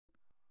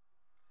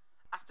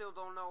still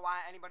don't know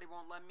why anybody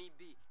won't let me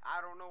be.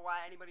 I don't know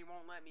why anybody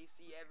won't let me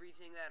see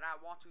everything that I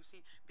want to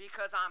see,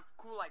 because I'm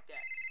cool like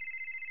that.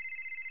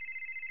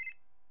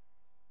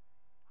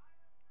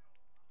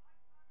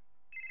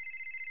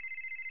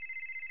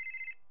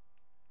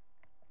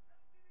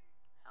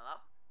 Hello?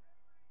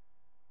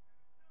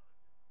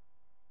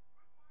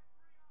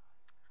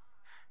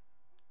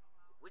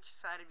 Which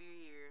side of your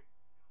ear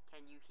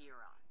can you hear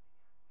on?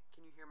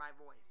 Can you hear my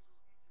voice?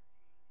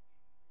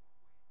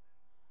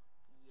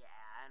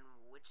 Yeah, and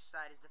which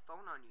side is the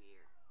phone on your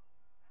ear?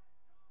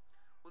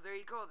 Well, there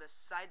you go. The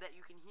side that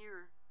you can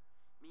hear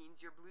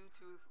means your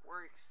Bluetooth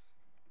works.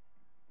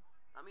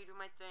 Let me do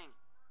my thing.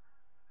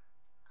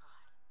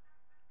 God.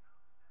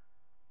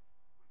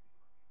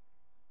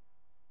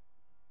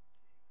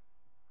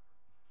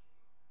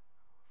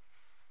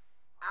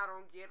 I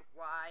don't get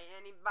why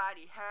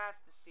anybody has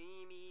to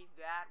see me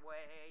that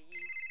way.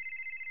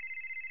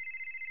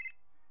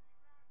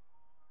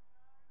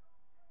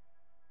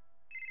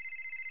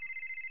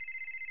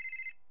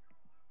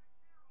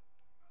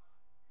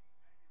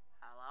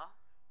 Hello?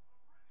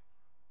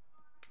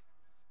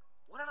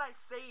 What did I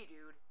say,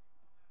 dude?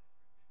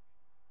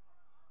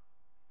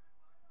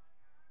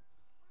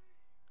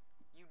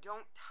 You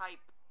don't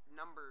type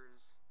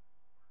numbers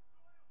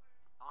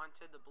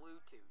onto the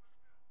Bluetooth.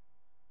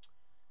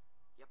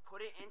 You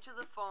put it into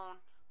the phone,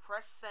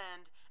 press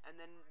send, and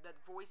then the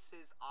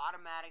voices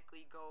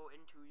automatically go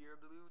into your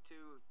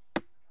Bluetooth.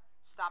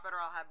 Stop it or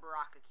I'll have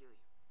Baraka kill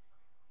you.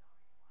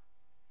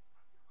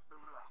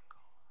 Baraka.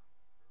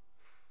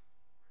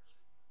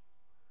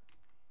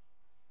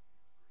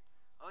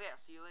 Oh yeah,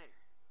 see you later.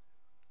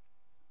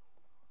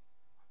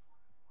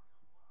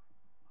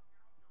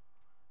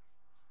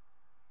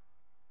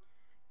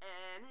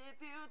 And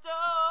if you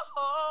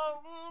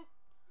don't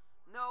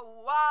know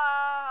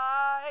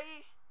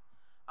why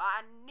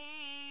I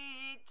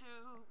need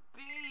to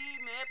be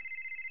me.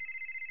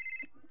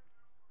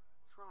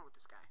 What's wrong with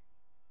this guy?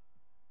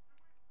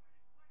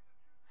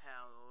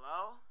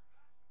 Hello?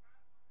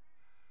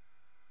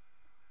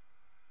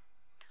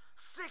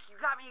 Sick, you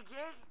got me a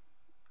gig?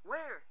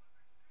 Where?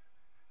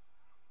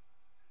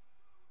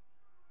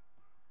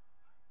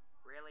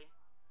 Really?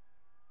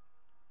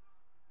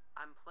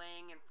 I'm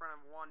playing in front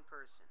of one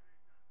person.